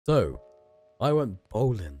So, I went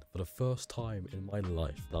bowling for the first time in my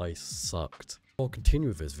life and I sucked. I'll continue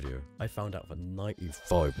with this video. I found out that 95%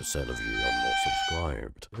 of you are not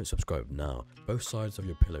subscribed. Don't subscribe now. Both sides of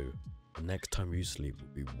your pillow, the next time you sleep will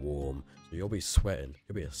be warm. So you'll be sweating.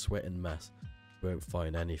 You'll be a sweating mess. You won't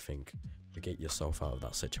find anything to get yourself out of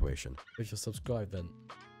that situation. If you're subscribed, then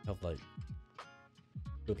have like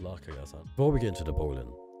good luck, I guess. Before we get into the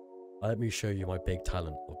bowling, let me show you my big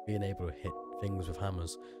talent of being able to hit things with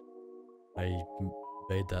hammers. I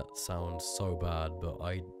made that sound so bad, but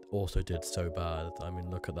I also did so bad. I mean,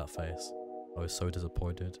 look at that face. I was so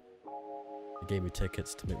disappointed. It gave me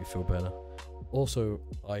tickets to make me feel better. Also,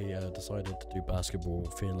 I decided to do basketball,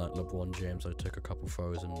 feeling like LeBron James. I took a couple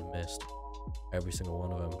throws and missed every single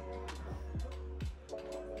one of them.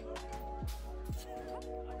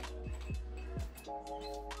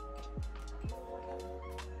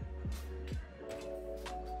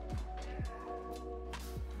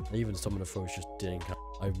 Even some of the throws just didn't count.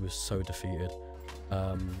 I was so defeated.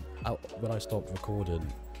 When I stopped recording,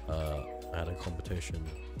 I had a competition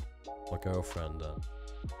with my girlfriend.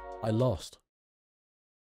 I lost.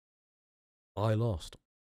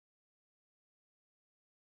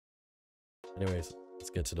 Anyways, let's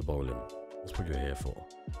get to the bowling. That's what you're here for.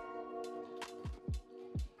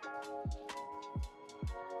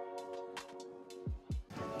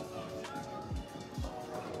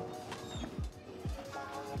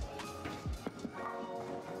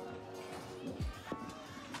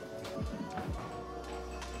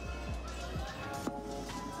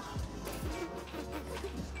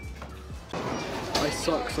 I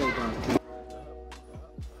suck so bad.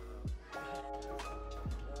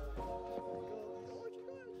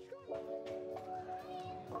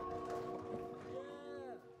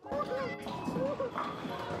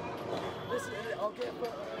 Listen, I'll get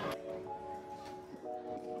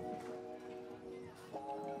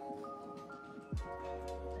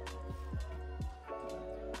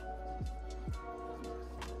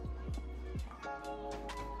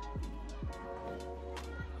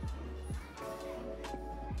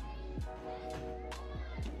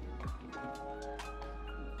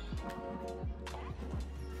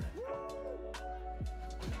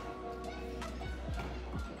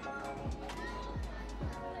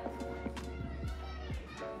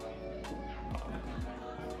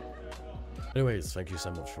Anyways, thank you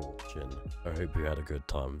so much for watching. I hope you had a good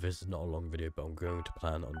time. This is not a long video, but I'm going to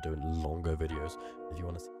plan on doing longer videos. If you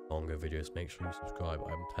want to see longer videos, make sure you subscribe.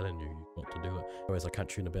 I'm telling you, you've got to do it. Anyways, I'll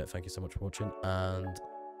catch you in a bit. Thank you so much for watching. And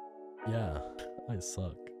yeah, I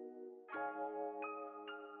suck.